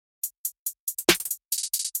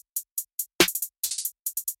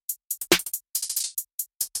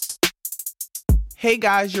Hey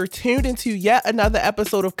guys, you're tuned into yet another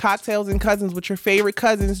episode of Cocktails and Cousins with your favorite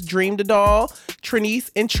cousins, Dream the Doll,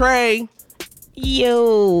 Trinice, and Trey.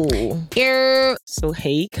 Yo. So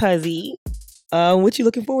hey, Cuzzy. What you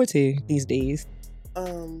looking forward to these days?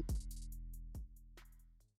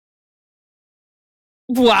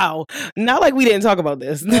 Wow. Not like we didn't talk about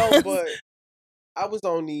this. No, but I was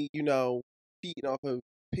only, feeding off of,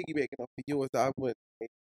 piggybacking off of yours. I wasn't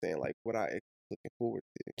saying like what I looking forward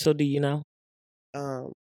to. So do you know?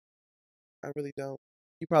 I really don't.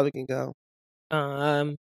 You probably can go.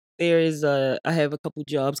 There is I have a couple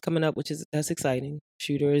jobs coming up, that's exciting.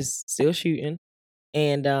 Shooter is still shooting.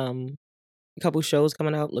 And a couple shows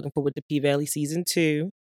coming out. Looking forward to P-Valley season 2.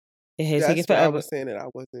 It has taken forever. I was saying that I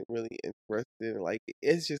wasn't really interested in. Like,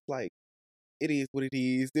 it's just like, it is what it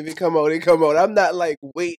is. If it come out, it come out. I'm not like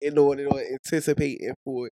waiting on it or anticipating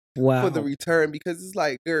for it for the return, because it's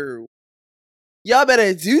like, girl, y'all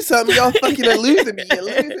better do something. Y'all fucking are losing me. You're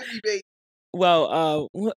losing me, baby. Well,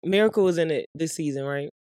 Miracle is in it this season, right?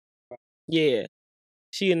 Yeah,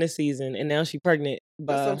 she in this season, and now she pregnant.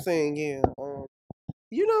 That's what I'm saying. Yeah.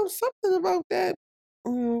 Something about that.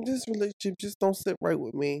 This relationship just don't sit right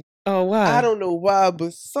with me. Oh, why? I don't know why,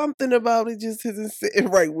 but something about it just isn't sitting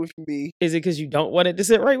right with me. Is it because you don't want it to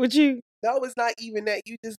sit right with you? No, it's not even that.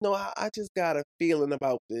 You just know how I just got a feeling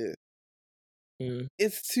about this.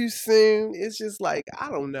 It's too soon. It's just like, I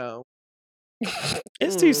don't know.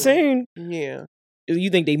 It's too soon. Yeah. You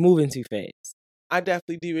think they moving too fast? I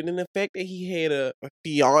definitely do. And then the fact that he had a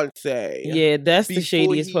fiance. Yeah, that's the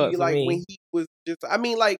shadiest part for me. When he was just,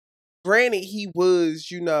 granted, he was,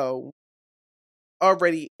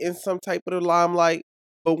 already in some type of the limelight.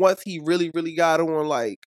 But once he really, really got on,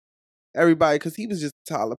 like, everybody, because he was just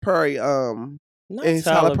Tyler Perry, and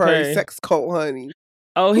Tyler Perry sex cult, honey.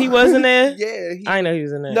 Oh, he wasn't there? Yeah. I know he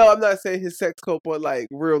was in there. No, I'm not saying his sex cult, but like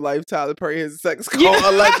real life Tyler Perry has a sex cult,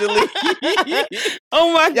 allegedly.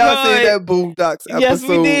 Oh my God. Y'all seen that Boondocks episode? Yes,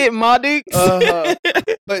 we did, Marduk.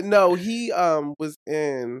 But no, he was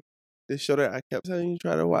in the show that I kept telling you to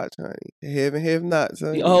try to watch, honey. Have and Have Nots,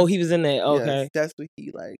 honey. Oh, he was in there. Okay. Yes, that's what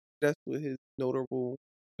he like. That's what his notable,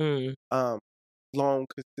 long,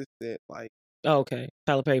 consistent, like. Oh, okay.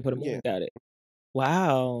 Tyler Perry put him on. Got it.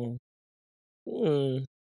 Wow.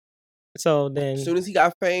 So then, as soon as he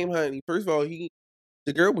got fame, honey, first of all, the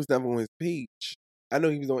girl was never on his page. I know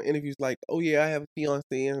he was on interviews like, "Oh yeah, I have a fiance,"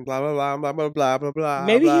 and blah blah blah blah blah blah blah blah.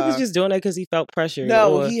 Maybe he was just doing that because he felt pressured.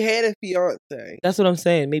 No, he had a fiance. That's what I'm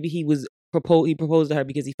saying. Maybe he proposed to her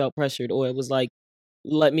because he felt pressured, or it was like,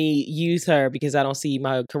 let me use her because I don't see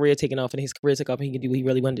my career taking off, and his career took off, and he can do what he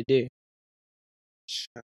really wanted to do.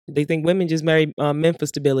 They think women just marry men for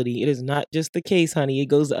stability. It is not just the case, honey. It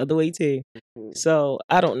goes the other way too. So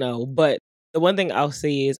I don't know. But the one thing I'll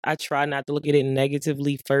say is I try not to look at it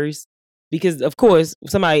negatively first, because of course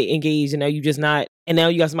somebody engaged and now you just not, and now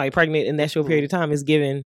you got somebody pregnant and that short period of time is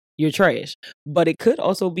given your trash. But it could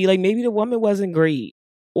also be like maybe the woman wasn't great.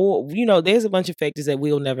 Or, there's a bunch of factors that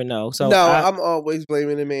we'll never know. So I'm always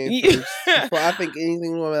blaming the man first. Before I think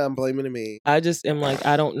anything wrong, I'm blaming the man. I just am like,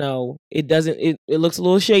 I don't know. It looks a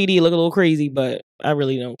little shady, it looks a little crazy, but I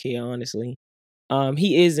really don't care, honestly.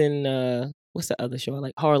 He is in, what's the other show? I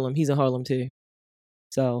like Harlem. He's in Harlem too.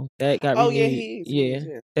 So that got renewed. Oh, yeah, he is.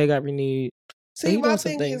 Yeah, that got renewed. So see, my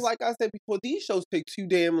thing is, like I said before, these shows take too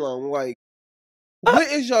damn long. Like,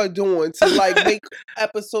 what is y'all doing to like make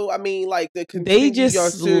episode? I mean, like the they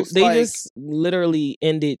just literally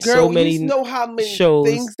ended girl, so many. You know how many shows.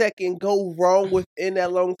 Things that can go wrong within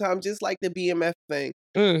that long time, just like the BMF thing.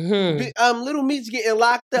 Little Meech getting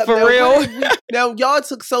locked up for now, real. Now y'all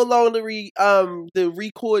took so long to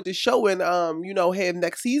record the show and have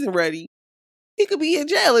next season ready. He could be in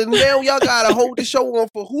jail, and now y'all gotta hold the show on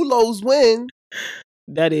for who knows when.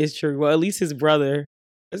 That is true. Well, at least his brother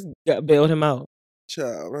bailed him out.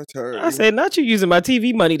 Child, I said, not you using my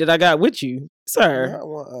TV money that I got with you, sir.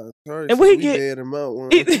 And will he get? And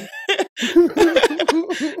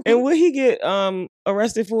will he get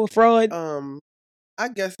arrested for fraud? I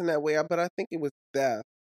guess in that way, but I think it was theft.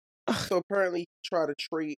 So apparently, he tried to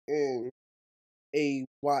trade in a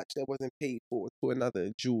watch that wasn't paid for to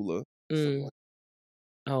another jeweler.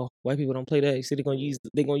 Oh, white people don't play that. You see, they're gonna use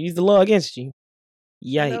the law against you.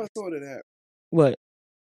 Yikes! I never thought of that. What?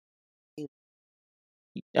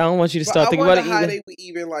 I don't want you to start thinking about it. How they would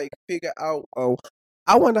even like figure out.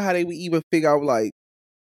 I wonder how they would even figure out like,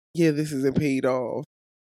 yeah, this isn't paid off.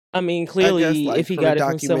 I mean, clearly, I guess, like, if he got it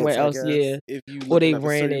from somewhere else, yeah, if you or they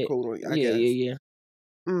ran it, yeah.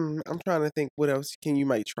 I'm trying to think what else you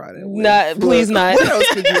might try that with. Not, please not. What else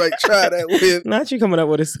could you like try that with? Not you coming up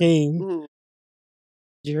with a scheme.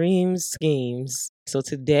 Dreams, schemes. So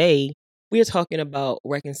today we're talking about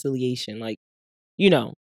reconciliation. Like, you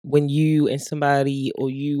know, when you and somebody or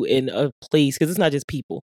you in a place, because it's not just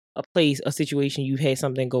people, a place, a situation, you've had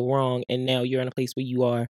something go wrong and now you're in a place where you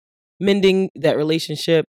are mending that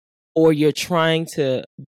relationship or you're trying to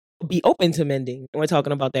be open to mending. And we're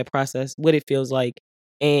talking about that process, what it feels like,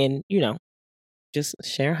 and, you know, just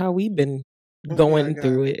share how we've been going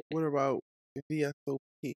through it. What about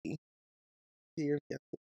VSOP? Dear VSOP.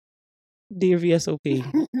 Dear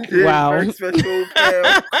VSOP. Wow. Very special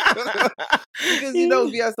pal. Because you know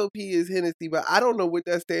VSOP is Hennessy, but I don't know what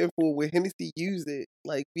that stands for when Hennessy use it.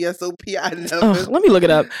 Like VSOP, I never. Let me look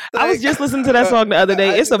it up. Like, I was just listening to that song the other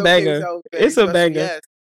day. It's a banger. It's a banger. Yes.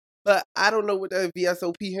 But I don't know what that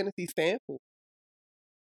VSOP Hennessy stands for.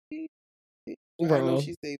 Bro. I know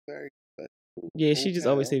she say very special. Yeah, she just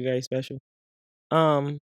always say very special.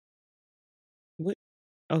 What?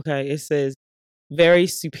 Okay, it says very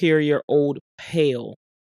superior old pale,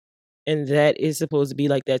 and that is supposed to be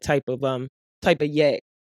like that type of yak.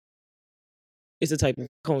 It's a type of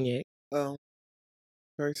cognac.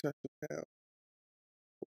 Very special pale.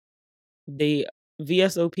 The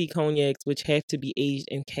VSOP cognacs, which have to be aged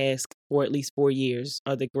in cask for at least 4 years,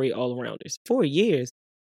 are the great all-arounders. 4 years?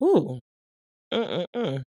 Ooh.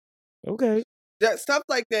 Okay. That stuff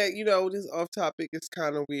like that, you know, this off topic is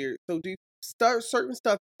kind of weird. So do certain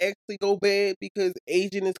stuff actually go bad because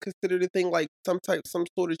aging is considered a thing? Like some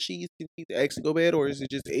sort of cheese can actually go bad, or is it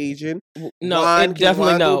just aging? No, wine, it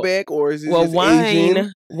definitely no. Go back, or is it just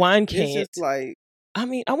aging? Wine can't. It's just like. I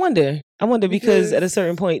mean, I wonder because at a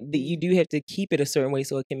certain point that you do have to keep it a certain way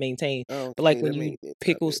so it can maintain. Okay, but like when you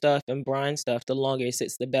pickle stuff and brine stuff, the longer it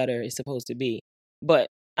sits, the better it's supposed to be. But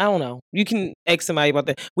I don't know. You can ask somebody about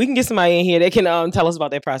that. We can get somebody in here that can tell us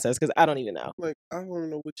about that process because I don't even know. Like I don't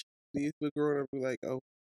know what cheese is, but growing up, we're like, oh,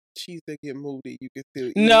 cheese that get moldy, you can still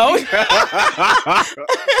eat. No.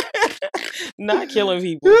 Not killing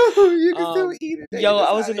people. You can still eat it. Yo,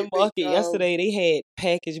 I was in the market yesterday. They had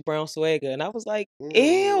packaged brown swagger, and I was like,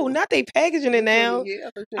 ew, not they packaging it now. Yeah,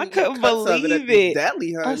 I couldn't believe it.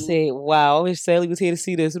 Deli, I said, wow, I wish Sally was here to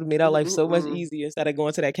see this. It would have made our life so much easier instead of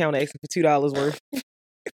going to that counter asking for $2 worth.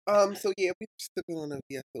 So yeah, we still on a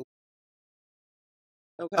VSOP.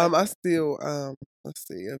 Okay. I still let's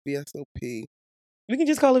see, a VSOP. We can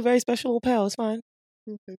just call it very special old pal. It's fine.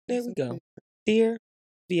 Okay, there we go. Dear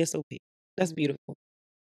VSOP. That's beautiful.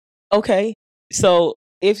 Okay, so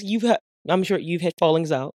if you've had, I'm sure you've had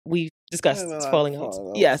fallings out. We've discussed falling out.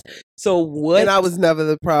 Yes. So what? And I was never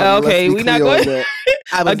the problem. Okay, we're not going.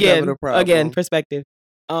 I was never the problem. Again, perspective.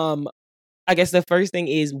 I guess the first thing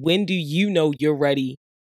is, when do you know you're ready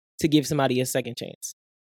to give somebody a second chance?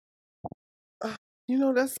 You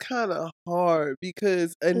know, that's kind of hard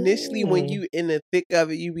because initially when you in the thick of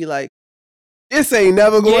it, you be like, this ain't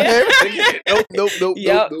never going to happen again. Nope.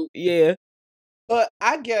 Yeah. But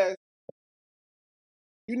I guess,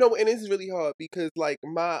 you know, and it's really hard because like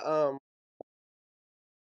my,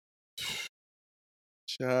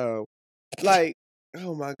 child, like,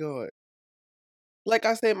 oh my God. Like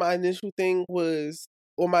I said, my initial thing was,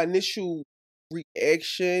 or my initial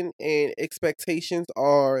reaction and expectations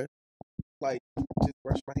are like, just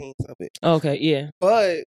brush my hands of it. Okay, yeah.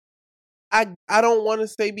 But I don't want to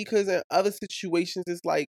say, because in other situations it's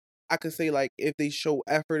like I could say like if they show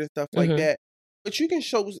effort and stuff like that. But you can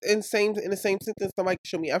show in the same sentence somebody can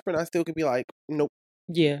show me effort and I still could be like, nope.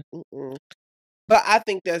 Yeah. But I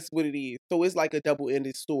think that's what it is. So it's like a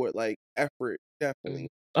double-ended sword, like effort, definitely.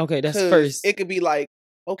 Okay, that's first. It could be like,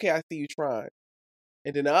 okay, I see you trying.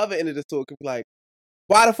 And then the other end of the sword could be like,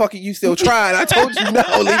 why the fuck are you still trying? I told you no,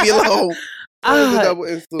 leave me alone.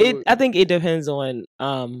 I think it depends on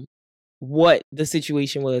what the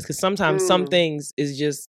situation was, because sometimes some things is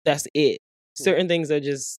just that's it. Certain things are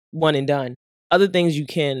just one and done. Other things you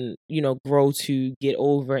can, you know, grow to get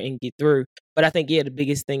over and get through. But I think the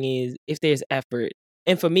biggest thing is if there's effort.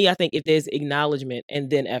 And for me, I think if there's acknowledgement and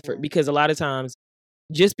then effort, because a lot of times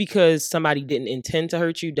just because somebody didn't intend to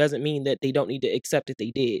hurt you doesn't mean that they don't need to accept that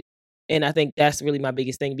they did. And I think that's really my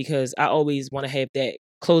biggest thing, because I always want to have that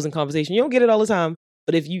closing conversation. You don't get it all the time,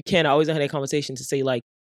 but if you can, I always have that conversation to say like,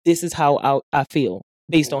 this is how I feel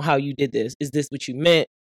based on how you did this. Is this what you meant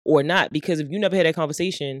or not? Because if you never had that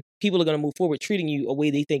conversation, people are going to move forward treating you a way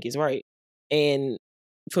they think is right. And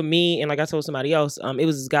for me, and like I told somebody else, it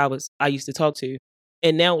was this guy I used to talk to.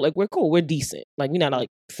 And now, like, we're cool. We're decent. Like, we're not like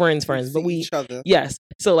friends, but we, each other. Yes.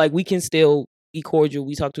 So like, we can still be cordial.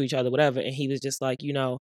 We talk to each other, whatever. And he was just like, you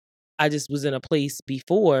know, I just was in a place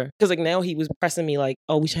before, because like now he was pressing me like,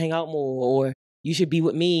 oh, we should hang out more, or you should be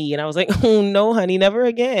with me. And I was like, oh no, honey, never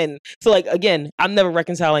again. So like, again, I'm never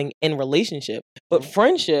reconciling in relationship, but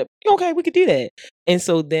friendship, okay, we could do that. And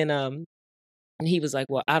so then And he was like,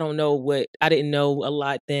 well, I don't know I didn't know a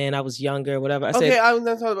lot then. I was younger, whatever. I said, I was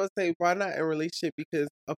not talking about say, why not in a relationship? Because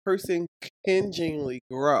a person can genuinely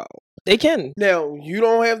grow. They can. Now, you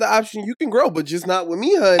don't have the option. You can grow, but just not with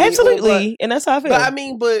me, honey. Absolutely. And that's how I feel. But I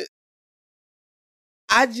mean,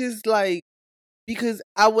 I just like, because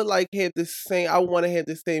I would like have the same, I want to have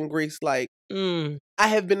the same grace. Like, I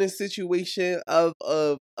have been in a situation of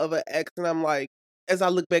an ex, and I'm like, as I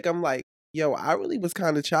look back, I'm like, yo, I really was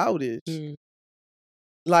kind of childish.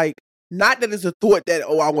 Like, not that it's a thought that,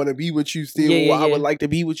 I want to be with you still, or I would like to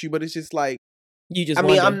be with you, but it's just like, you just. I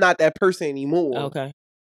mean, I'm not that person anymore. Okay.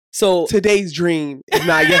 So today's dream is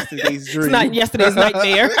not yesterday's dream. It's not yesterday's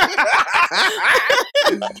nightmare.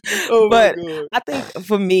 But I think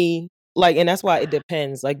for me, like, and that's why it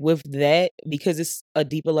depends. Like with that, because it's a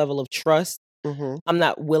deeper level of trust, I'm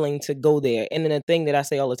not willing to go there. And then the thing that I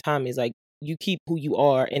say all the time is like, you keep who you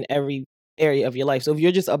are in every area of your life. So if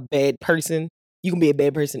you're just a bad person, you can be a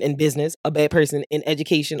bad person in business, a bad person in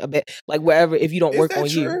education, like wherever. If you don't work on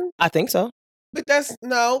true? You, I think so. But that's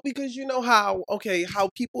no, because you know how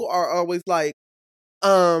people are always like,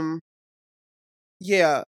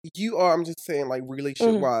 yeah, you are. I'm just saying, like,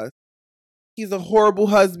 relationship wise, he's a horrible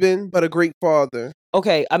husband, but a great father.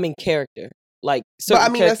 Okay, I mean character. Like, but I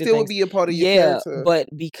mean, that still would be a part of your character. But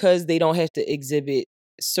because they don't have to exhibit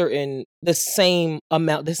the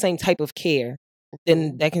same type of care,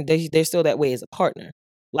 then they're still that way as a partner.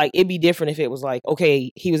 Like, it'd be different if it was like,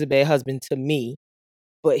 okay, he was a bad husband to me,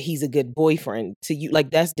 but he's a good boyfriend to you.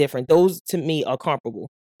 Like, that's different. Those to me are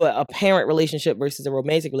comparable. But a parent relationship versus a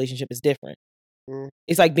romantic relationship is different.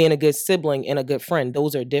 It's like being a good sibling and a good friend.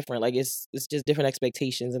 Those are different. Like, it's just different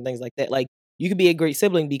expectations and things like that. Like, you could be a great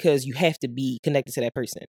sibling because you have to be connected to that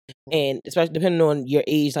person. And especially depending on your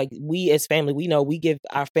age, like, we as family, we know we give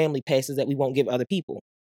our family passes that we won't give other people.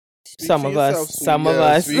 Some of us.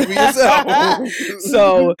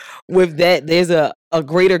 So with that, there's a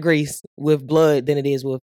greater grace with blood than it is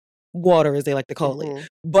with water, as they like to call it.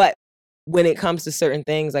 But when it comes to certain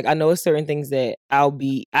things, like, I know it's certain things that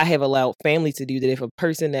I have allowed family to do that if a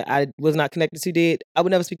person that I was not connected to did, I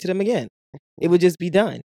would never speak to them again. It would just be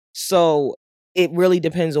done. So it really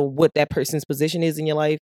depends on what that person's position is in your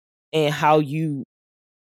life and how you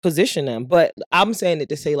position them. But I'm saying it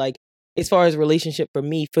to say, like, as far as relationship for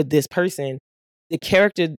me, for this person, the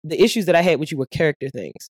issues that I had with you were character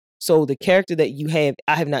things. So the character that you have,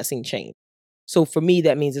 I have not seen change. So for me,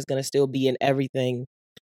 that means it's going to still be in everything.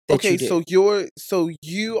 Okay, so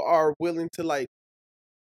you are willing to, like,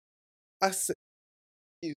 excuse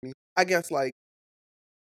me, I guess, like,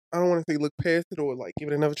 I don't want to say look past it or like give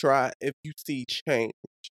it another try if you see change.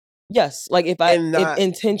 Yes, like if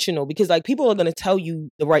intentional, because like people are gonna tell you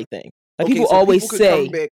the right thing. Like people always people say,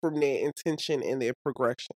 come back from their intention and their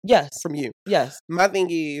progression. Yes, from you. Yes, my thing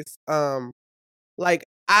is, like,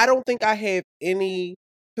 I don't think I have any,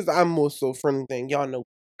 because I'm more so friendly thing. Y'all know,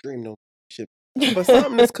 dream no shit. But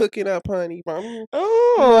something is cooking up, honey.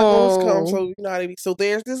 Oh, so you know how to be. So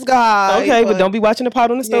there's this guy. Okay, but don't be watching the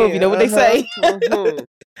pot on the stove. You know what they say.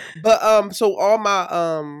 But so all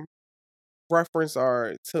my reference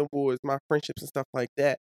are towards my friendships and stuff like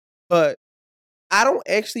that. But I don't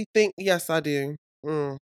actually think. Yes, I do.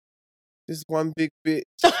 This one big bitch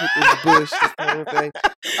with this bush, this whole thing.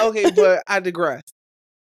 Okay, but I digress.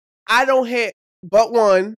 I don't have but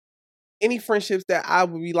one any friendships that I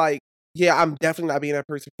would be like, yeah, I'm definitely not being that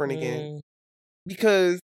person friend again,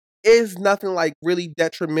 because it's nothing like really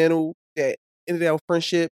detrimental that ended our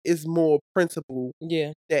friendship. Is more principle,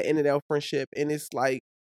 that ended our friendship, and it's like,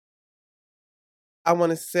 I want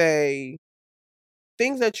to say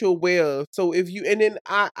things that you're aware of. So if you, and then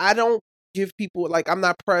I don't give people, like, I'm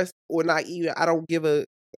not pressed or not even, I don't give a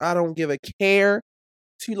care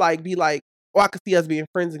to like be like, oh, I could see us being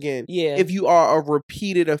friends again. Yeah. If you are a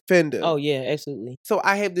repeated offender. Oh yeah, absolutely. So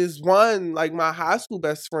I have this one, like my high school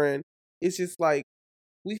best friend. It's just like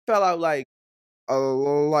we fell out like I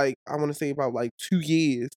want to say about like 2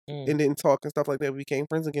 years and didn't talk and stuff like that. We became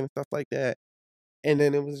friends again and stuff like that. And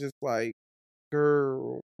then it was just like,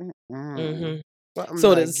 girl.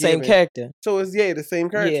 So it's the same character. So it's the same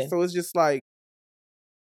character. Yeah. So it's just like,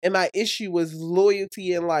 and my issue was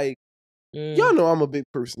loyalty and like, y'all know I'm a big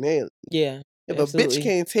personality. Yeah. If absolutely. A bitch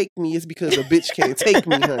can't take me, it's because a bitch can't take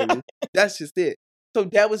me, honey. That's just it. So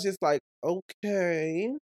that was just like, okay,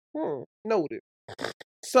 noted.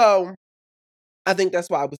 So I think that's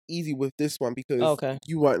why I was easy with this one, because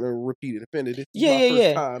you weren't a repeated offender. This is my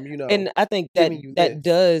first time, you know. And I think that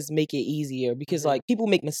does make it easier because like people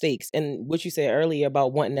make mistakes, and what you said earlier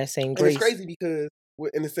about wanting that same grace. And it's crazy because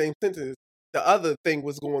in the same sentence, the other thing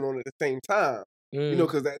was going on at the same time. You know,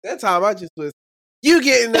 because at that time I just was You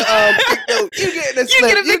getting the you getting the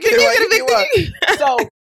slip. You getting one. So,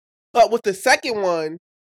 but with the second one,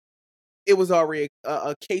 it was already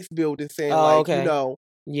a case building saying okay.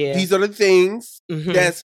 these are the things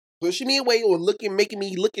that's pushing me away or making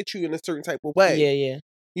me look at you in a certain type of way. Yeah.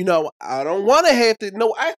 I don't want to have to.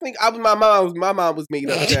 No, I think my mom was made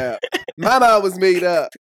up, child. My mom was made up.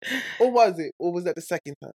 Or was it? Or was that the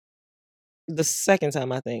second time? The second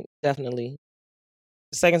time, I think, definitely.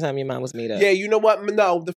 The second time your mind was made up. Yeah, you know what?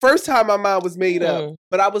 No, the first time my mind was made up,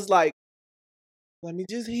 but I was like, let me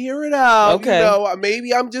just hear it out. Okay.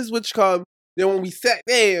 Maybe I'm just which come. Then when we sat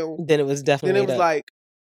down, then it was definitely. Then it was like,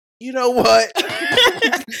 you know what?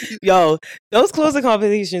 Yo, those closing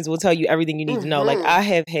conversations will tell you everything you need to know. Like I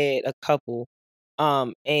have had a couple,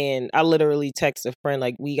 and I literally text a friend,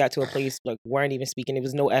 like we got to a place like weren't even speaking. It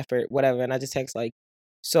was no effort, whatever, and I just text like,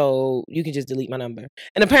 so you can just delete my number.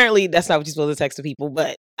 And apparently that's not what you're supposed to text to people,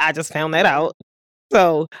 but I just found that out.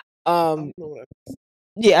 So,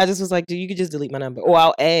 yeah, I just was like, dude, you could just delete my number. Or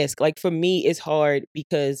I'll ask. Like for me, it's hard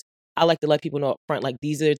because I like to let people know up front, like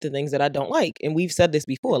these are the things that I don't like. And we've said this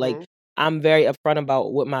before. Like I'm very upfront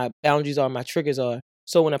about what my boundaries are, my triggers are.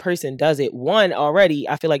 So when a person does it, already,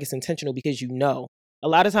 I feel like it's intentional because a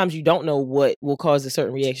lot of times you don't know what will cause a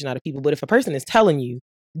certain reaction out of people. But if a person is telling you,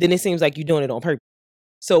 then it seems like you're doing it on purpose.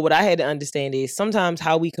 So what I had to understand is sometimes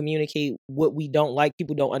how we communicate what we don't like,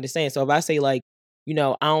 people don't understand. So if I say like, I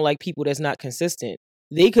don't like people that's not consistent,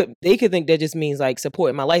 they could think that just means like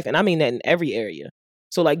supporting my life. And I mean that in every area.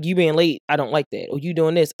 So like you being late, I don't like that. Or you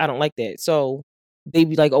doing this, I don't like that. So they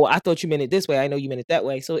be like, oh, I thought you meant it this way. I know you meant it that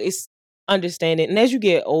way. So it's understanding. And as you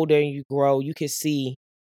get older and you grow, you can see,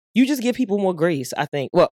 you just give people more grace, I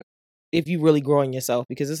think. Well, if you really grow in yourself,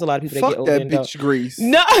 because there's a lot of people that get older. Fuck that bitch Grace.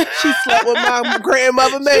 No, she slept with my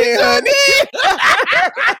grandmother, man, honey.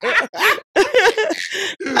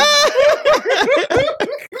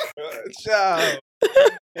 Child. Oh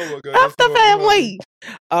my God, F the family.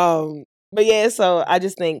 But yeah, so I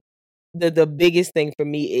just think the biggest thing for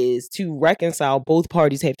me is to reconcile. Both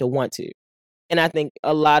parties have to want to, and I think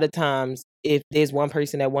a lot of times if there's one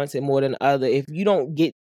person that wants it more than the other, if you don't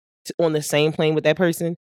get on the same plane with that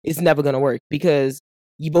person, it's never going to work because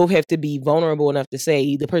you both have to be vulnerable enough to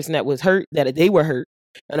say the person that was hurt, that they were hurt,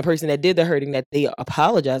 and the person that did the hurting, that they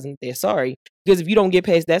apologize and they're sorry. Because if you don't get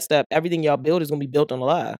past that step, everything y'all build is going to be built on a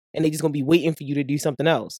lie. And they're just going to be waiting for you to do something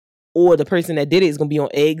else. Or the person that did it is going to be on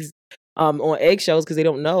eggshells because they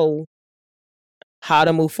don't know how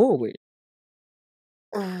to move forward.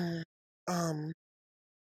 So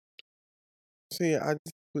yeah, I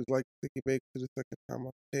just would like to get back to the second time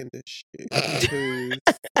I saying this shit.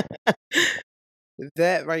 Because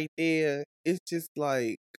that right there, it's just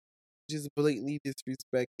like, just blatantly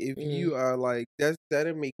disrespect. If you are like,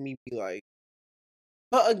 that'll make me be like,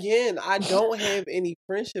 but again, I don't have any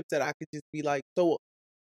friendships that I could just be like, so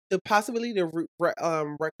the possibility of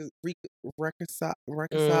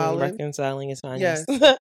reconciling is fine. Yes.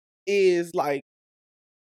 Is like,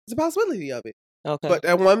 it's a possibility of it. Okay. But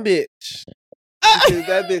that one bitch, because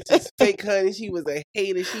that bitch is fake, honey. She was a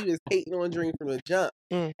hater. She was hating on Dream from the jump.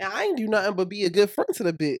 And I ain't do nothing but be a good friend to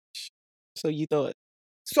the bitch. So you thought?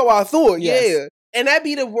 So I thought, yes. Yeah. And that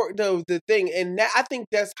be the thing. And that, I think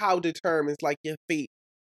that's how determines like your fate.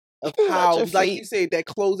 Of how, like you said, that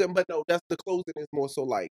closing, but no, that's the closing is more so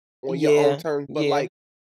like on your own terms. But like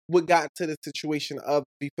what got to the situation of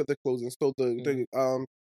before the closing. So the calm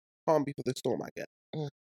before the storm, I guess.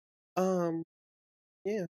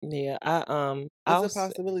 Yeah. Yeah. It's a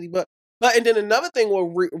possibility. But and then another thing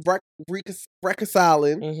with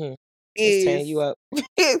reconciling is tearing you up.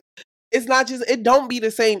 It's not just, it don't be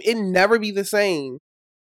the same. It never be the same.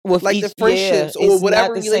 With like the friendships or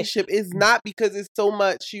whatever relationship is not, because it's so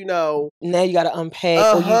much, Now you got to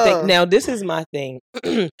unpack. Or you think, now this is my thing.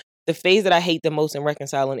 The phase that I hate the most in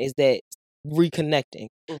reconciling is that reconnecting.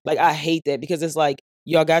 Like I hate that because it's like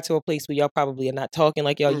y'all got to a place where y'all probably are not talking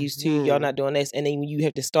like y'all used to. Y'all not doing this, and then when you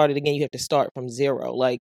have to start it again, you have to start from zero.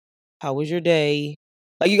 Like, how was your day?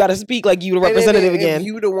 Like you got to speak like you the representative again. If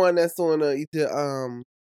you the one that's on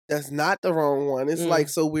that's not the wrong one. It's like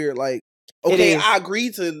so weird. Like, okay, I agree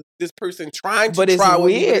to this person trying to but try it's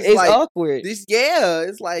weird. It's like, awkward.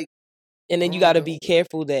 It's like, and then you got to be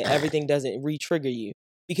careful that everything doesn't re-trigger you.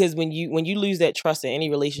 Because when you lose that trust in any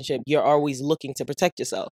relationship, you're always looking to protect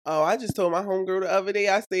yourself. Oh, I just told my homegirl the other day,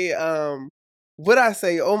 I said, what I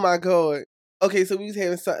say? Oh my God. Okay, so we was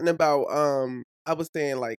having something about, I was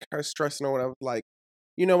saying like her stressing or whatever. I was like,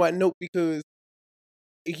 you know what? Nope, because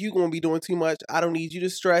if you gonna be doing too much, I don't need you to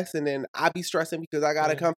stress, and then I be stressing because I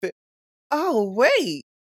gotta come fit. Oh, wait.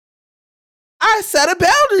 I set a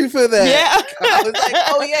boundary for that. Yeah. I was like,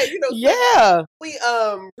 oh yeah, yeah. We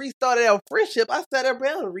restarted our friendship. I set a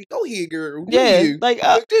boundary. Go ahead, girl. Do yeah. you. Like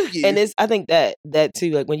do you. And I think that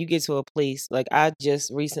too, like when you get to a place, like I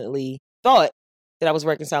just recently thought that I was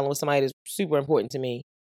reconciling with somebody that's super important to me.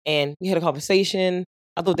 And we had a conversation.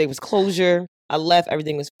 I thought there was closure. I left,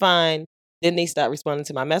 everything was fine. Then they stopped responding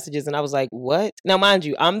to my messages and I was like, what? Now mind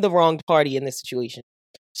you, I'm the wrong party in this situation.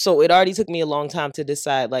 So it already took me a long time to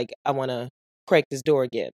decide, like, I want to crack this door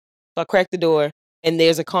again. So I cracked the door and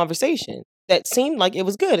there's a conversation that seemed like it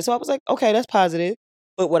was good. So I was like, okay, that's positive.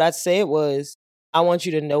 But what I said was, I want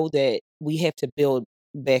you to know that we have to build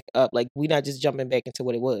back up. Like, we're not just jumping back into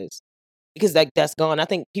what it was. Because like that's gone. I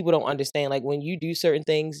think people don't understand. Like when you do certain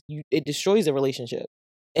things, it destroys a relationship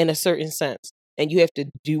in a certain sense. And you have to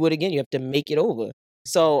do it again. You have to make it over.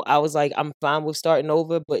 So I was like, I'm fine with starting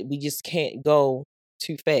over, but we just can't go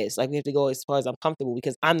too fast. Like we have to go as far as I'm comfortable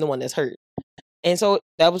because I'm the one that's hurt. And so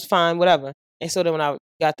that was fine, whatever. And so then when I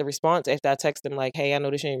got the response after I texted them like, hey, I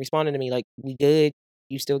noticed you ain't responding to me. Like, we good?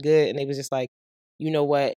 You still good? And they was just like, you know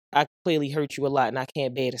what? I clearly hurt you a lot and I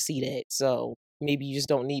can't bear to see that. So maybe you just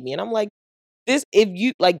don't need me. And I'm like, if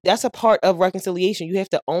you like, that's a part of reconciliation. You have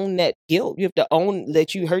to own that guilt. You have to own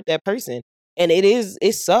that you hurt that person. And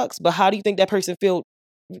it sucks. But how do you think that person felt?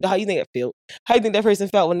 How do you think that person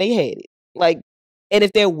felt when they had it? Like, and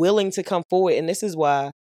if they're willing to come forward, and this is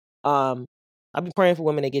why, I've been praying for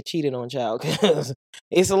women that get cheated on, child, because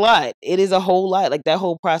it's a lot. It is a whole lot. Like that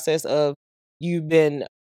whole process of you've been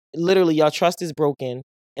literally, your trust is broken.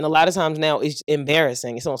 And a lot of times now it's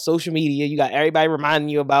embarrassing. It's on social media. You got everybody reminding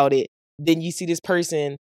you about it. Then you see this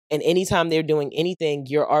person, and anytime they're doing anything,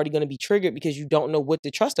 you're already going to be triggered because you don't know what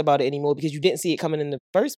to trust about it anymore because you didn't see it coming in the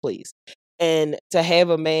first place. And to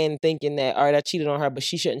have a man thinking that, all right, I cheated on her, but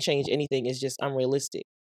she shouldn't change anything is just unrealistic.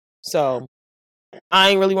 So I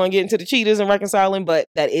ain't really want to get into the cheaters and reconciling, but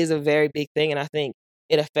that is a very big thing. And I think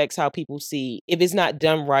it affects how people see, if it's not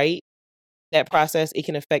done right, that process, it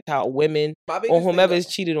can affect how women or whomever is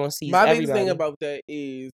cheated on sees everybody. My biggest thing about that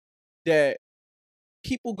is that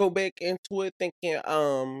people go back into it thinking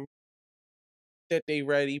that they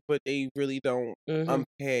ready, but they really don't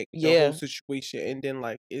unpack the whole situation. And then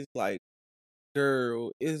like it's like,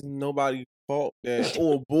 girl, it's nobody's fault that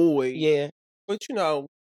or boy. Yeah. But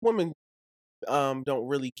women don't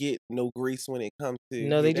really get no grace when it comes to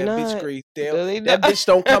they do that not. Bitch grace. That bitch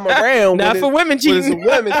don't come around. Not for women cheating. It's a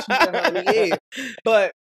women cheating, honey. Yeah.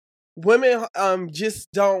 But women just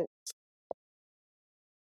don't.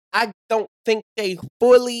 I don't think they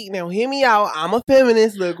fully. Now hear me out. I'm a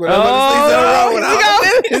feminist. Look, when I'm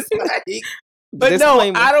a feminist. Like, but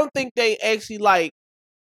disclaimer. No, I don't think they actually like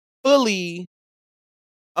fully.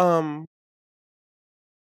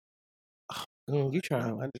 You trying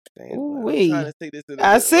to understand? I'm trying to say this.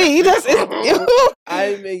 I see. That's it. I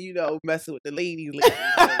ain't been, messing with the ladies.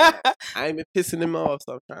 I ain't been pissing them off.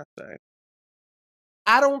 So I'm trying to say,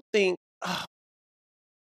 I don't think.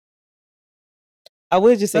 I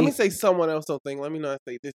would just say. Let me say someone else something. Let me not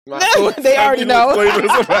say this. They already know.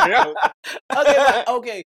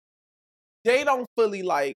 Okay. They don't fully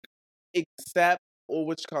like accept or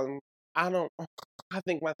which come. I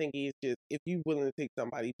think my thing is just if you willing to take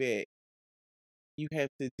somebody back, you have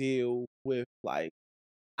to deal with like.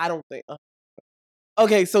 I don't think.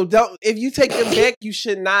 Okay, so if you take them back, you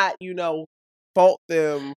should not, fault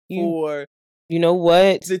them for. You know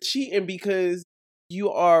what? The cheating because you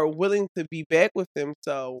are willing to be back with them.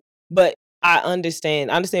 So, but I understand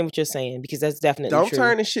what you're saying because that's definitely don't true.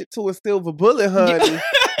 turn the shit to a silver bullet, honey.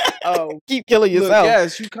 Keep killing yourself. Look,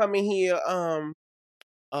 yes, you come in here.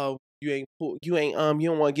 You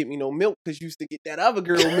don't want to get me no milk because you used to get that other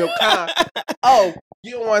girl milk.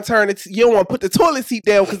 You don't want to you don't want to put the toilet seat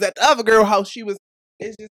down because at the other girl house she was.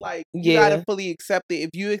 It's just like you gotta fully accept it. If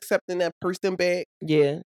you accepting that person back,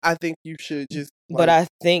 I think you should just. But I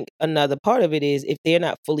think another part of it is if they're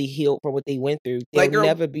not fully healed from what they went through, they'll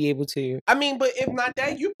never be able to. I mean, but if not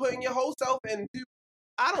that, you putting your whole self in.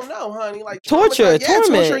 I don't know, honey. Like torturing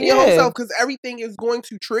your whole self because everything is going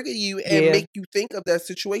to trigger you and make you think of that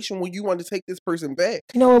situation when you want to take this person back.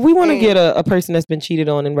 If we want to get a person that's been cheated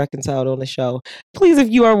on and reconciled on the show, please,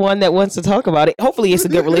 if you are one that wants to talk about it, hopefully it's a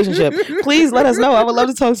good relationship. Please let us know. I would love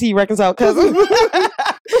to talk to you, reconciled cousin,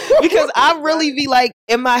 because I really be like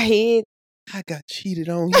in my head. I got cheated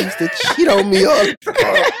on. You used to cheat on me all the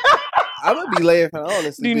time. I'm gonna be laughing,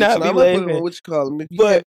 honestly. Do not be laughing. What you call them?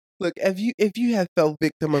 Look, if you have felt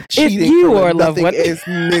victim of cheating, if you are a loved one,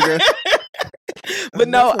 nigga. But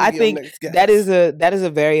no, I think that is a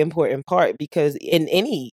very important part because in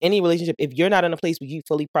any relationship, if you're not in a place where you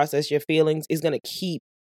fully process your feelings, it's gonna keep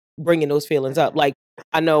bringing those feelings up. Like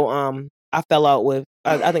I know, I fell out with.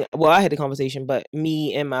 I think. Well, I had the conversation, but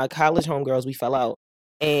me and my college homegirls, we fell out.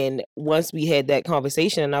 And once we had that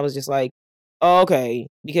conversation, I was just like, oh, okay,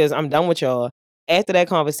 because I'm done with y'all. After that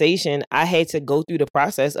conversation, I had to go through the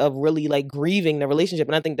process of really like grieving the relationship.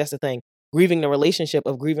 And I think that's the thing, grieving the relationship,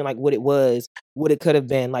 of grieving like what it was, what it could have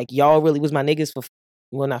been. Like, y'all really was my niggas for,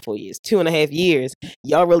 well, not 4 years, 2.5 years.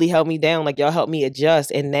 Y'all really held me down. Like, y'all helped me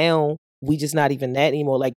adjust. And now we just not even that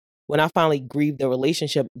anymore. Like, when I finally grieved the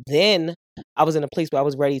relationship, then I was in a place where I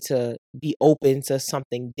was ready to be open to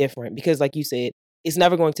something different. Because like you said, it's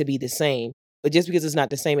never going to be the same. But just because it's not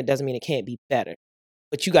the same, it doesn't mean it can't be better.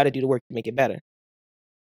 But you got to do the work to make it better.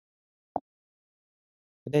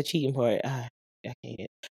 But that cheating part, I can't.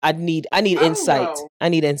 I need insight. I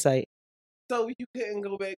need insight. So you couldn't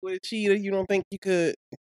go back with a cheater? You don't think you could?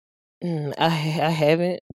 I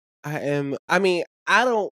haven't. I mean, I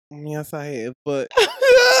don't. Yes, I have, but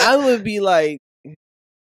I would be like,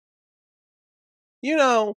 you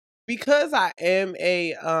know, because I am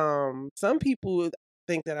a some people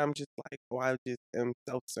think that I'm just like, oh, I just am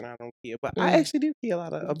selfish and I don't care, but I actually do care a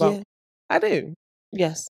lot about. Yeah. I do.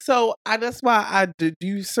 Yes. So that's why I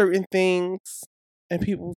do certain things, and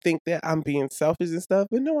people think that I'm being selfish and stuff,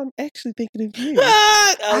 but no, I'm actually thinking of you.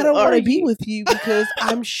 I don't want to be with you because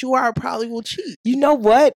I'm sure I probably will cheat. You know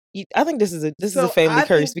what? I think this is a family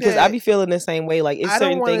curse, because I be feeling the same way. Like, it's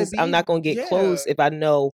certain things I'm not going to get close if I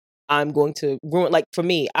know I'm going to ruin. Like, for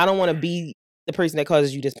me, I don't want to be the person that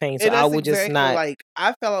causes you this pain, so I would just not. Like,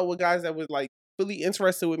 I fell out with guys that was like really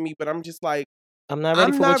interested with me, but I'm just like, I'm not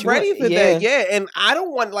ready for that. Yeah, and I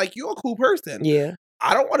don't want, like, you're a cool person. Yeah.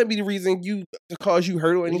 I don't want to be the reason to cause you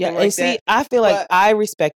hurt or anything like and see, that. I feel like I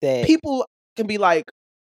respect that. People can be like,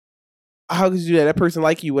 how could you do that? That person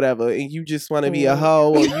like you, whatever, and you just want to be a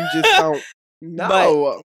hoe, or you just don't. No.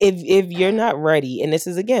 But if you're not ready, and this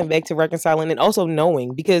is again back to reconciling and also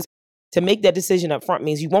knowing, because to make that decision up front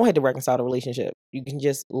means you won't have to reconcile the relationship. You can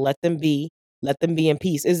just let them be in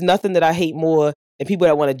peace. It's nothing that I hate more than people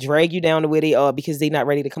that want to drag you down to where they are because they're not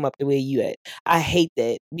ready to come up to where you at. I hate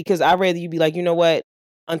that, because I'd rather you be like, you know what?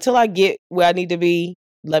 Until I get where I need to be,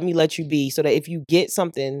 let you be, so that if you get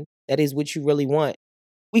something that is what you really want,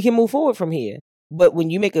 we can move forward from here. But when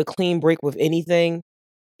you make a clean break with anything,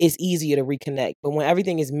 it's easier to reconnect. But when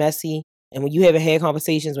everything is messy, and when you haven't had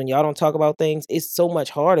conversations, when y'all don't talk about things, it's so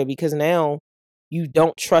much harder, because now you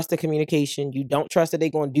don't trust the communication. You don't trust that they're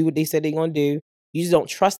going to do what they said they're going to do. You just don't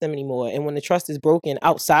trust them anymore. And when the trust is broken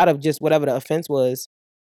outside of just whatever the offense was,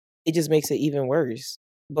 it just makes it even worse.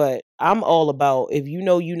 But I'm all about, if you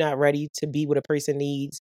know you're not ready to be what a person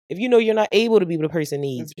needs, if you know you're not able to be what a person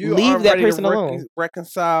needs, leave that person alone.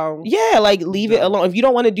 Reconcile. Yeah, like leave it alone. If you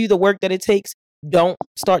don't want to do the work that it takes, don't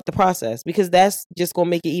start the process, because that's just going to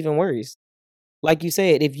make it even worse. Like you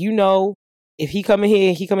said, if you know, if he come in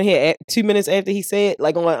here at 2 minutes after he said,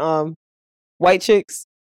 like on White Chicks,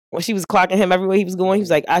 when she was clocking him everywhere he was going, he was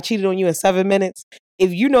like, I cheated on you in 7 minutes.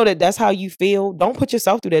 If you know that that's how you feel, don't put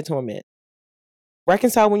yourself through that torment.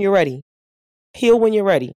 Reconcile when you're ready. Heal when you're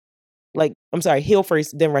ready. Like, I'm sorry, heal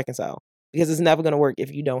first, then reconcile. Because it's never going to work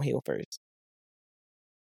if you don't heal first.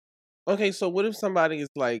 Okay, so what if somebody is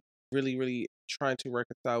like really, really trying to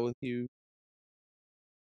reconcile with you,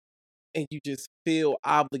 and you just feel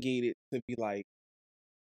obligated to be like,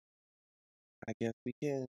 I guess we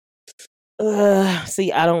can.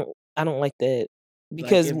 See, I don't like that.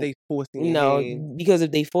 Because like if they force it, because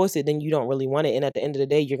if they force it, then you don't really want it, and at the end of the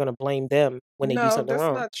day, you're gonna blame them when they do something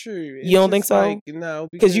wrong. No, that's not true. You don't think so? Like, no,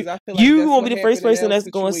 because you won't be the first person that's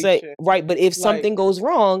gonna say right. But if something goes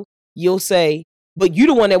wrong, you'll say, "But you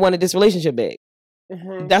the one that wanted this relationship back."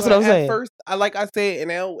 Mm-hmm. That's what I'm saying. At first, like I said,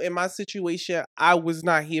 in my situation, I was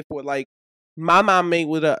not here for it. Like, my mind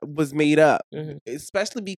was made up, mm-hmm.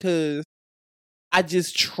 especially because I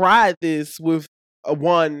just tried this with a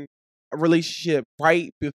relationship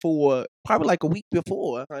right before, probably like a week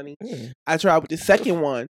before, honey. I tried with the second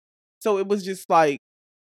one. So it was just like,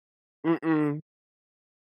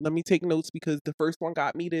 let me take notes, because the first one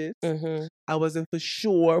got me this. Mm-hmm. I wasn't for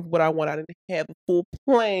sure what I wanted. I didn't have a full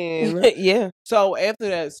plan. Yeah. So after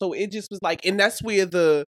that, so it just was like, and that's where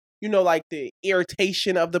the, like the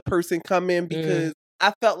irritation of the person come in, because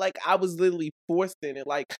I felt like I was literally forced in it.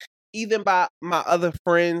 Like, even by my other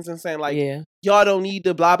friends, and saying like, y'all don't need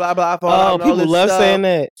to blah, blah, blah. Oh, people love saying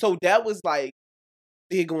that. So that was like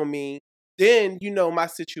big on me. Then, my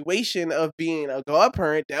situation of being a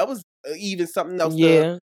godparent, that was even something else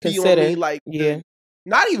to be on me. Like,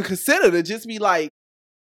 not even consider to just be like,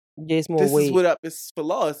 this weight. Is what up is for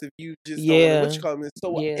loss if you just don't know which comes.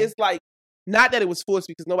 So it's like, not that it was forced,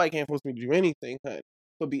 because nobody can force me to do anything, honey.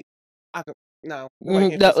 But No,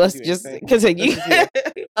 no, let's just continue.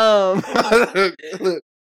 Look,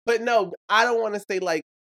 but no, I don't want to say like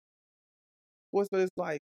what's but it's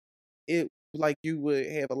like it like you would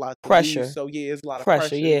have a lot of pressure. So yeah, it's a lot of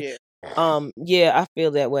pressure. Yeah. Yeah, I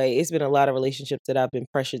feel that way. It's been a lot of relationships that I've been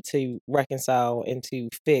pressured to reconcile and to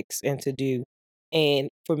fix and to do. And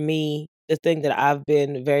for me, the thing that I've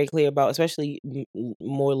been very clear about, especially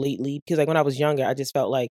more lately, because like when I was younger, I just felt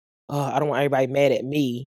like, oh, I don't want everybody mad at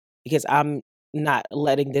me because I'm not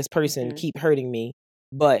letting this person keep hurting me.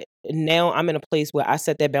 But now I'm in a place where I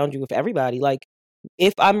set that boundary with everybody. Like,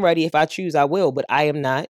 if I'm ready, if I choose, I will, but I am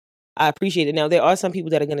not. I appreciate it. Now, there are some people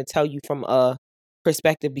that are going to tell you from a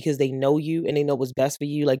perspective because they know you and they know what's best for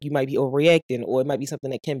you. Like, you might be overreacting or it might be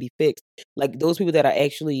something that can be fixed. Like, those people that are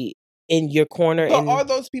actually in your corner. But are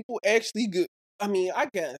those people actually good? I mean, I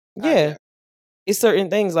guess. Yeah. It's certain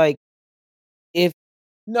things like if.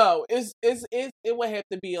 No, it would have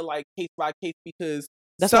to be a like case by case because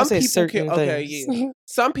that's some people can. Okay, yeah.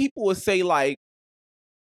 Some people would say like,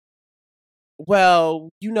 well,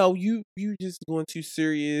 you just going too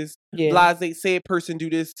serious. Yeah. Blase said person do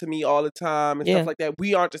this to me all the time and stuff like that.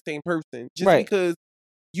 We aren't the same person. Just because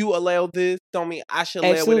you allow this don't mean I should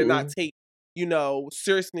allow it and not take,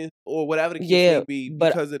 seriousness or whatever the case may be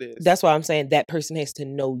because it is. That's why I'm saying that person has to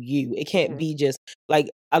know you. It can't be just like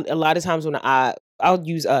a lot of times when I'll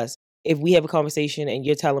use us. If we have a conversation and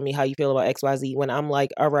you're telling me how you feel about XYZ, when I'm like,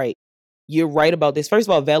 all right, you're right about this. First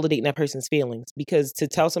of all, validating that person's feelings, because to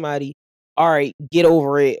tell somebody, all right, get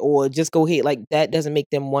over it or just go ahead, like that doesn't make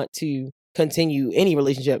them want to continue any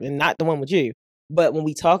relationship, and not the one with you. But when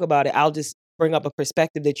we talk about it, I'll just bring up a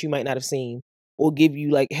perspective that you might not have seen or give you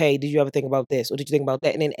like, hey, did you ever think about this? Or did you think about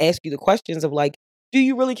that? And then ask you the questions of like, do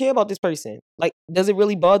you really care about this person? Like, does it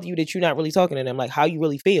really bother you that you're not really talking to them? Like, how you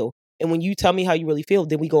really feel? And when you tell me how you really feel,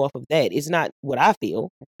 then we go off of that. It's not what I feel.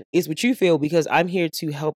 It's what you feel, because I'm here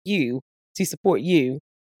to help you, to support you.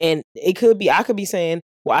 And I could be saying,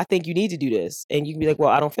 well, I think you need to do this. And you can be like, well,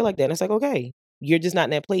 I don't feel like that. And it's like, okay, you're just not in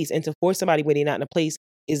that place. And to force somebody when they're not in a place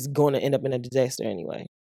is going to end up in a disaster anyway.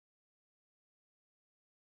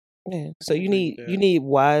 Yeah. So you need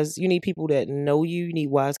people that know you. You need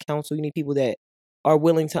wise counsel. You need people that are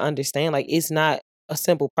willing to understand. Like, it's not a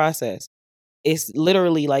simple process. It's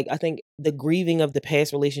literally like, I think the grieving of the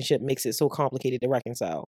past relationship makes it so complicated to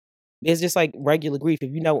reconcile. It's just like regular grief.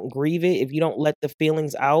 If you don't grieve it, if you don't let the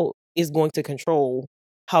feelings out, it's going to control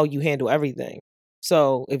how you handle everything.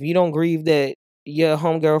 So if you don't grieve that your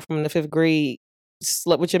homegirl from the 5th grade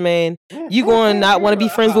slept with your man, you're going to not want to be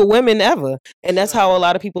friends with women ever. And that's how a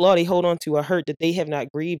lot of people are. They hold on to a hurt that they have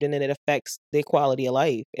not grieved, and then it affects their quality of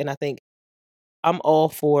life. And I think I'm all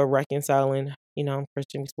for reconciling. I'm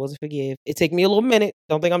Christian, we're supposed to forgive. It take me a little minute.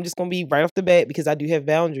 Don't think I'm just going to be right off the bat, because I do have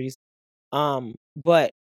boundaries. But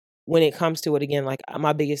when it comes to it, again, like,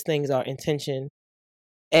 my biggest things are intention,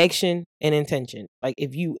 action, and intention. Like,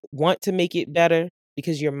 if you want to make it better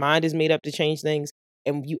because your mind is made up to change things,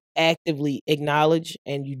 and you actively acknowledge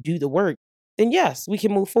and you do the work, then yes, we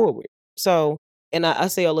can move forward. So, and I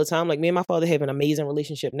say all the time, like, me and my father have an amazing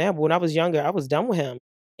relationship now, but when I was younger, I was done with him.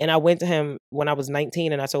 And I went to him when I was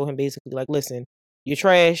 19 and I told him basically, like, listen, you're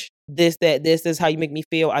trash, this is how you make me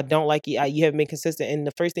feel. I don't like it. You haven't been consistent. And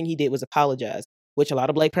the first thing he did was apologize, which a lot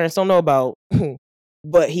of Black parents don't know about.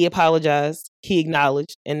 But he apologized, he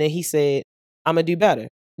acknowledged, and then he said, I'm going to do better.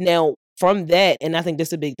 Now, from that, and I think this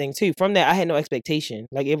is a big thing too, from that, I had no expectation.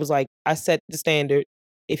 Like, it was like, I set the standard.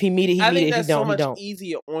 If he meet it, he meet it. If he don't, he don't. I think that's so much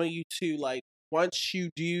easier on you too. Like, once you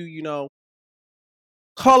do,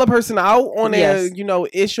 call a person out on their,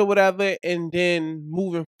 issue or whatever, and then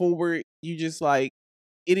moving forward, you just like,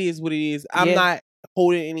 it is what it is. I'm not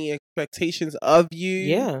holding any expectations of you.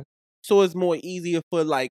 Yeah. So it's more easier for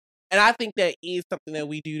like, and I think that is something that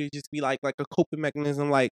we do to just be like a coping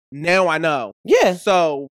mechanism. Like, now I know. Yeah.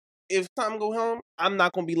 So if something go home, I'm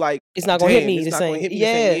not going to be like, it's not going to hit me the same.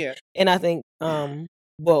 Yeah. And I think,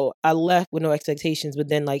 well, I left with no expectations, but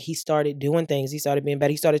then like he started doing things. He started being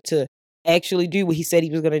better. He started to actually do what he said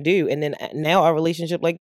he was going to do. And then now our relationship,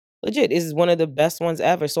 like, legit, is one of the best ones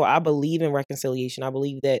ever. So I believe in reconciliation. I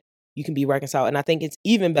believe that you can be reconciled. And I think it's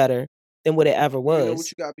even better than what it ever was. You know what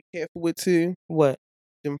you got to be careful with too? What?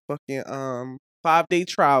 Them fucking 5-day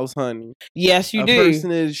trials, honey. Yes, you do. A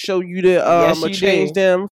person to show you that change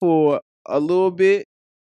them for a little bit,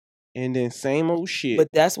 and then same old shit. But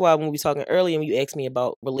that's why when we were talking earlier and you asked me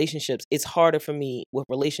about relationships, it's harder for me with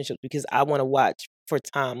relationships because I want to watch for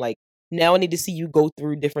time. Like, now I need to see you go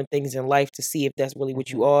through different things in life to see if that's really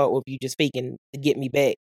what you are, or if you just faking to get me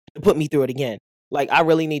back, to put me through it again. Like, I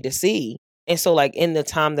really need to see. And so, like, in the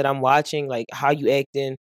time that I'm watching, like, how you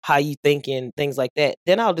acting, how you thinking, things like that.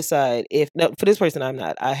 Then I'll decide for this person,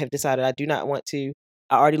 I have decided I do not want to.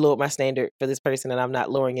 I already lowered my standard for this person and I'm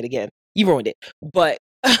not lowering it again. You ruined it. But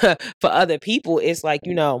for other people, it's like,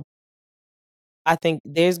 I think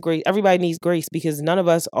there's grace. Everybody needs grace because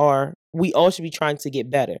we all should be trying to get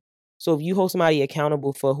better. So if you hold somebody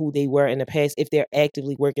accountable for who they were in the past, if they're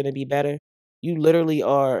actively working to be better, you literally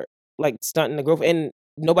are like stunting the growth. And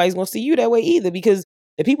nobody's going to see you that way either because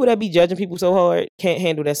the people that be judging people so hard can't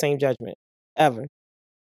handle that same judgment ever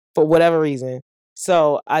for whatever reason.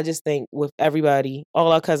 So I just think with everybody,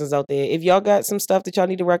 all our cousins out there, if y'all got some stuff that y'all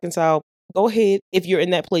need to reconcile, go ahead. If you're in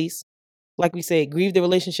that place, like we said, grieve the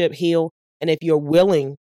relationship, heal. And if you're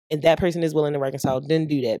willing and that person is willing to reconcile, then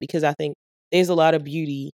do that. Because I think there's a lot of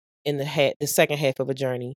beauty in the second half of a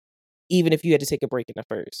journey, even if you had to take a break in the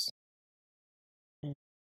first.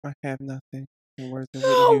 I have nothing.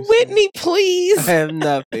 Oh, Whitney, please. I have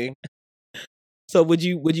nothing. So would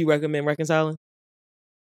you recommend reconciling?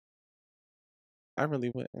 I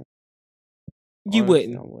really wouldn't. You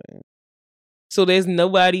wouldn't. I wouldn't. So there's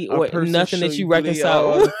nobody or nothing that you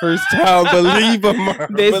reconcile the first time. Believe them.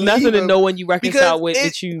 There's nothing to no one you reconcile with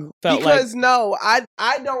that you felt like. Because no, I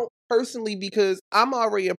don't personally, because I'm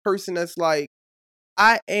already a person that's like,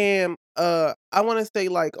 I am I want to say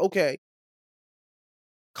like, okay,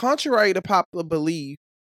 contrary to popular belief,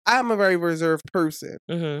 I'm a very reserved person.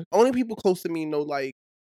 Mm-hmm. Only people close to me know like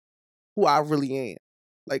who I really am,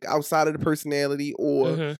 like outside of the personality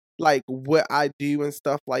or like what I do and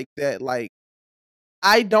stuff like that. Like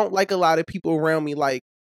I don't like a lot of people around me. Like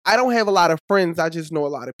I don't have a lot of friends. I just know a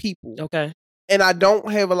lot of people. Okay. And I don't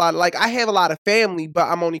have a lot of, like, I have a lot of family, but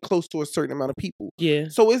I'm only close to a certain amount of people. Yeah.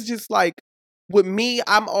 So it's just like, with me,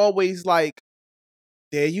 I'm always like,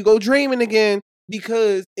 there you go dreaming again.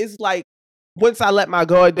 Because it's like, once I let my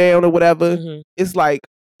guard down or whatever, it's like,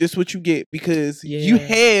 this is what you get. Because you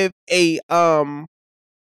have a, what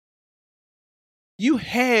the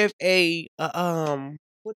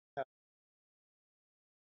hell?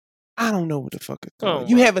 I don't know what the fuck it's called.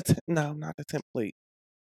 You have no, not the template.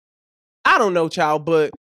 I don't know, child,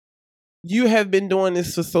 but you have been doing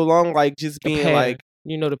this for so long, like just being like,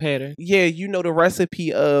 you know the pattern. Yeah, you know the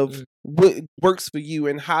recipe of what works for you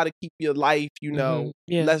and how to keep your life,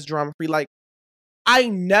 less drama free. Like I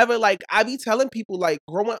never I be telling people like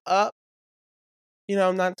growing up,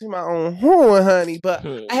 I'm not to my own horn, honey, but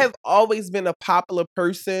I have always been a popular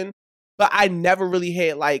person, but I never really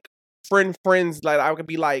had like friends like I could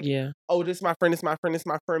be like, oh, this is my friend, this is my friend, this is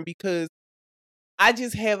my friend, because I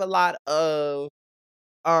just have a lot of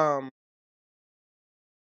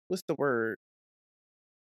what's the word?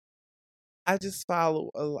 I just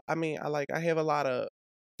follow I have a lot of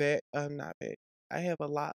not bad. I have a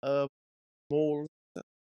lot of morals.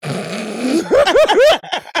 Look,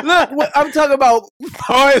 I'm talking about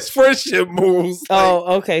highest friendship moves.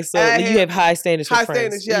 Oh, okay. So you have high standards for friends. High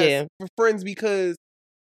standards, yes, for friends, because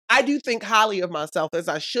I do think highly of myself, as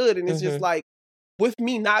I should, and it's just like, with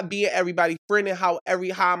me not being everybody's friend and how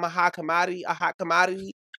I'm a hot commodity.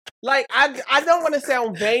 Like I don't want to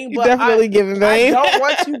sound vain, but definitely giving vain. I don't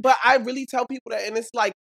want to, but I really tell people that, and it's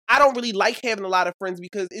like I don't really like having a lot of friends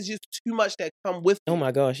because it's just too much that come with it. Oh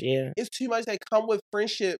my gosh, yeah. It's too much that come with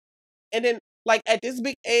friendship. And then like at this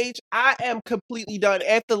big age, I am completely done.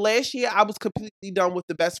 After last year, I was completely done with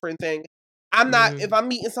the best friend thing. I'm not, if I'm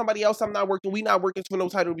meeting somebody else, I'm not working. We not working for no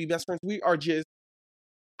title to be best friends. We are just,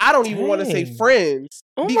 I don't even want to say friends.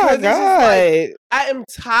 Oh because my God. Like, I am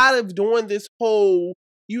tired of doing this whole,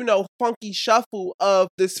 funky shuffle of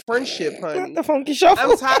this friendship, honey. The funky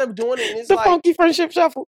shuffle. I'm tired of doing it. It's the funky friendship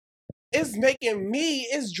shuffle.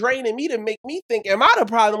 It's draining me to make me think, am I the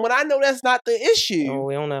problem when I know that's not the issue? Oh,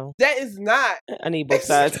 we don't know. That is not. I need both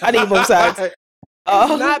sides. It's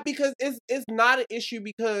not because it's not an issue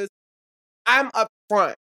because I'm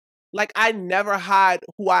upfront. Like I never hide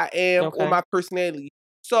who I am or my personality.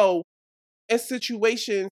 So in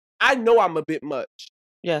situations, I know I'm a bit much.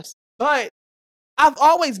 Yes. But I've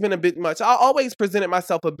always been a bit much. I always presented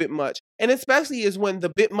myself a bit much. And especially is when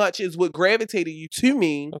the bit much is what gravitated you to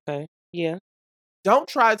me. Okay. Yeah. Don't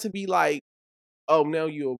try to be like, oh, now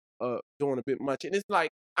you're doing a bit much. And it's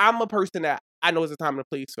like, I'm a person that I know it's a time and a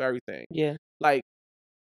place for everything. Yeah. Like,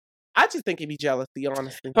 I just think it'd be jealousy,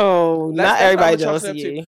 honestly. Oh, not everybody jealous of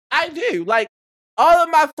you. I do. Like, all of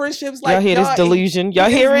my friendships, like, y'all hear this delusion? Y'all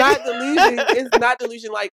hear it? It's not delusion. It's not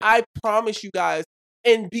delusion. Like, I promise you guys.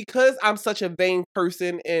 And because I'm such a vain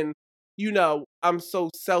person and, I'm so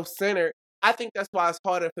self-centered, I think that's why it's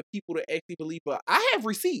harder for people to actually believe. But I have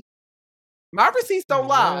receipts. My receipts don't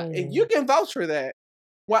lie. And you can vouch for that.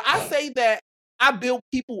 When I say that I build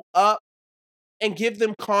people up and give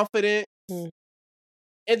them confidence and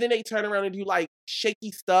and then they turn around and do like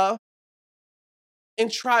shaky stuff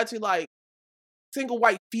and try to like single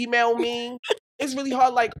white female me. It's really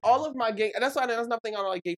hard. Like all of my gay, and that's nothing I don't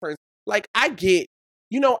like gay friends. Like I get,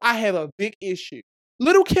 I have a big issue.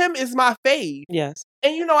 Little Kim is my fave. Yes.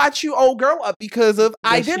 And I chew old girl up because of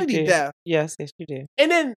identity theft. Yes, you do. And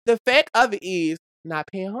then the fact of it is not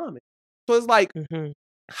paying homage. So it's like,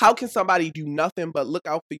 how can somebody do nothing but look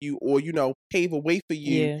out for you or, pave a way for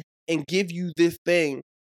you and give you this thing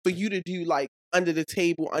for you to do like under the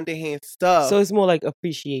table, underhand stuff? So it's more like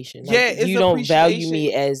appreciation. Like, it's you don't value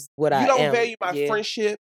me as what I am. You don't value my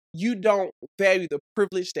friendship. You don't value the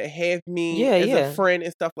privilege to have me as a friend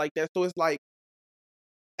and stuff like that. So it's like,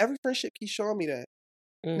 every friendship keeps showing me that.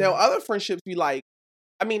 Now, other friendships be like,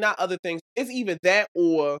 not other things. It's either that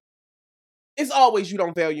or it's always you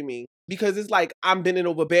don't value me. Because it's like, I'm bending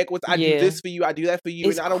over backwards. I do this for you. I do that for you.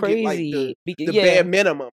 It's and I don't crazy. Get like the bare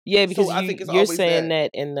minimum. Yeah, because I think you're saying that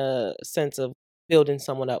in the sense of building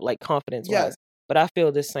someone up, like confidence. Yes. But I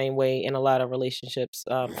feel the same way in a lot of relationships,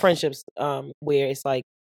 friendships, where it's like,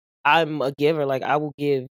 I'm a giver. Like I will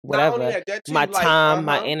give whatever, my time,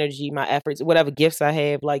 my energy, my efforts, whatever gifts I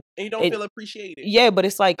have. Like, and you don't feel appreciated. Yeah, but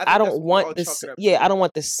it's like I don't want this. Yeah, I don't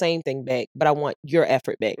want the same thing back, but I want your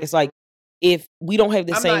effort back. It's like if we don't have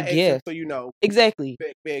the same gift, so exactly.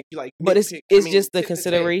 Back, like, but it's just the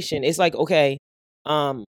consideration. It's like, okay,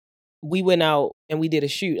 we went out and we did a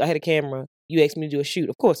shoot. I had a camera. You asked me to do a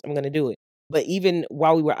shoot. Of course, I'm gonna do it. But even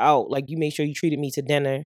while we were out, like you made sure you treated me to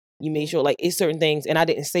dinner. You made sure, like, it's certain things, and I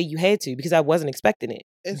didn't say you had to because I wasn't expecting it.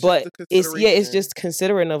 But it's just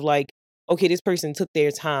considering of like, okay, this person took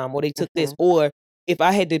their time, or they took this, or if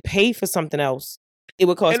I had to pay for something else, it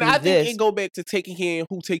would cost me this. And I think it go back to taking care of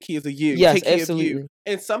who take care of you. Yes, take care absolutely. Of you.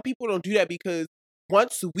 And some people don't do that because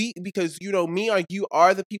because me or you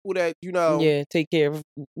are the people that take care of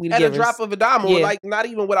at a drop of a dime, or like not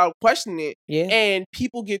even without questioning it. Yeah. And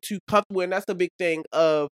people get too comfortable, and that's the big thing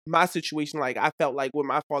of my situation. Like I felt like with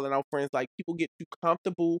my falling out friends, like people get too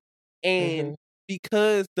comfortable, and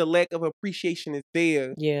because the lack of appreciation is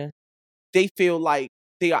there, they feel like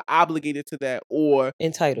they are obligated to that or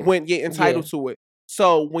entitled to it.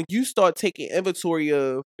 So when you start taking inventory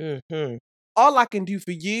of all I can do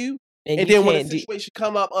for you. And then when the situation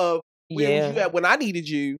come up of where was you at when I needed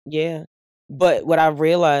you? Yeah. But what I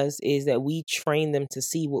realized is that we train them to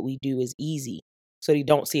see what we do as easy. So they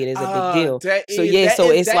don't see it as a big deal.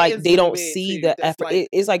 It's like they don't see the effort. Like,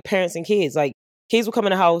 it's like parents and kids. Like kids will come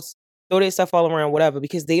in the house, throw their stuff all around, whatever,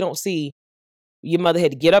 because they don't see your mother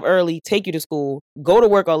had to get up early, take you to school, go to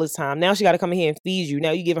work all this time. Now she got to come in here and feed you.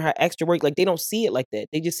 Now you giving her extra work. Like they don't see it like that.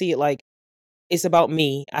 They just see it like it's about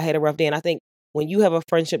me. I had a rough day. And I think when you have a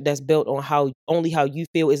friendship that's built on how you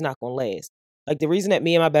feel, is not going to last. Like the reason that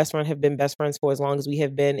me and my best friend have been best friends for as long as we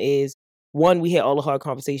have been is, one, we had all the hard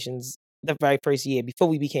conversations the very first year before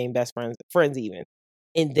we became best friends even.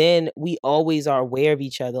 And then we always are aware of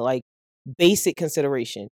each other, like basic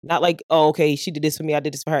consideration. Not like, oh, okay, she did this for me, I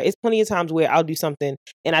did this for her. It's plenty of times where I'll do something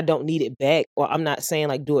and I don't need it back, or I'm not saying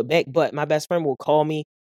like do it back, but my best friend will call me.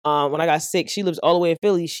 When I got sick, she lives all the way in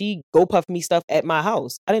Philly. She go puff me stuff at my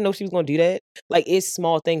house. I didn't know she was going to do that. Like, it's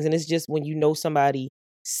small things. And it's just when you know somebody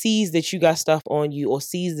sees that you got stuff on you or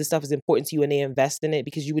sees the stuff is important to you and they invest in it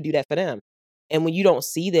because you would do that for them. And when you don't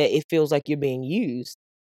see that, it feels like you're being used.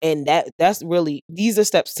 And that's really, these are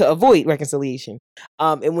steps to avoid reconciliation.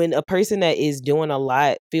 And when a person that is doing a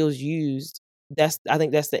lot feels used, I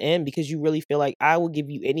think that's the end, because you really feel like I will give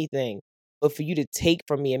you anything. But for you to take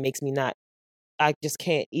from me, it makes me not. I just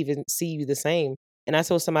can't even see you the same. And I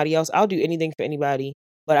told somebody else, I'll do anything for anybody,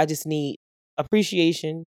 but I just need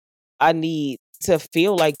appreciation. I need to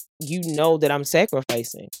feel like you know that I'm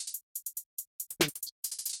sacrificing.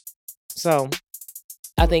 So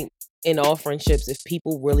I think in all friendships, if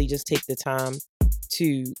people really just take the time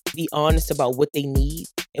to be honest about what they need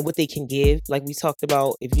and what they can give, like we talked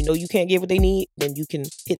about, if you know you can't give what they need, then you can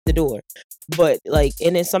hit the door. But like,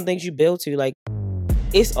 and then some things you build to, like,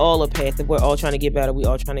 it's all a path that we're all trying to get better. We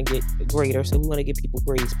all trying to get greater. So we want to give people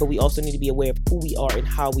grace, but we also need to be aware of who we are and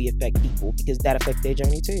how we affect people, because that affects their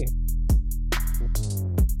journey too.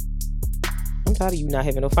 I'm tired of you not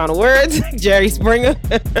having no final words, Jerry Springer.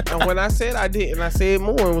 And when I said I didn't, I said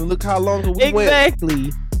more. And look how long we went.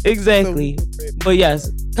 Exactly. But yes,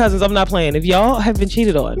 cousins, I'm not playing. If y'all have been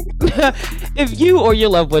cheated on, if you or your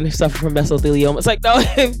loved one suffer from mesothelioma, it's like, no,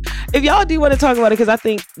 if y'all do want to talk about it, because I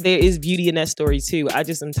think there is beauty in that story too. I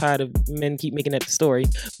just am tired of men keep making that the story.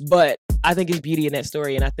 But I think it's beauty in that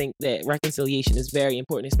story. And I think that reconciliation is very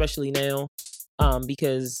important, especially now,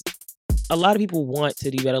 because a lot of people want to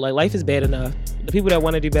do better. Like, life is bad enough. The people that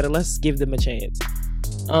want to do better, let's give them a chance.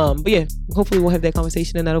 But yeah, hopefully we'll have that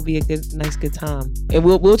conversation, and that'll be a good time. And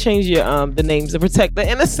we'll change your the names to protect the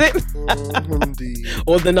innocent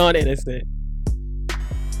or the non-innocent.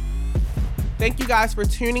 Thank you guys for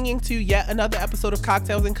tuning into yet another episode of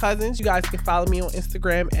Cocktails and Cousins. You guys can follow me on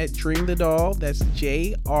Instagram at Dream the Doll. That's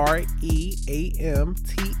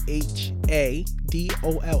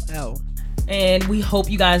JREAMTHADOLL. And we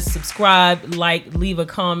hope you guys subscribe, like, leave a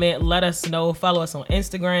comment, let us know. Follow us on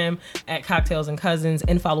Instagram at Cocktails and Cousins,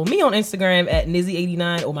 and follow me on Instagram at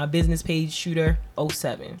Nizzy89 or my business page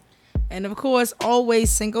Shooter07. And of course,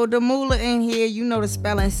 always Cinco de Mula in here. You know the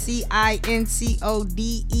spelling,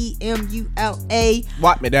 CINCODEMULA.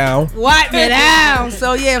 Wipe me down. Wipe me down.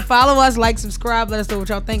 So yeah, follow us, like, subscribe, let us know what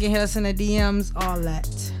y'all thinking. Hit us in the DMs, all that.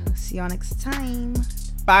 See y'all next time.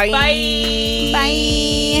 Bye.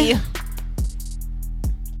 Bye.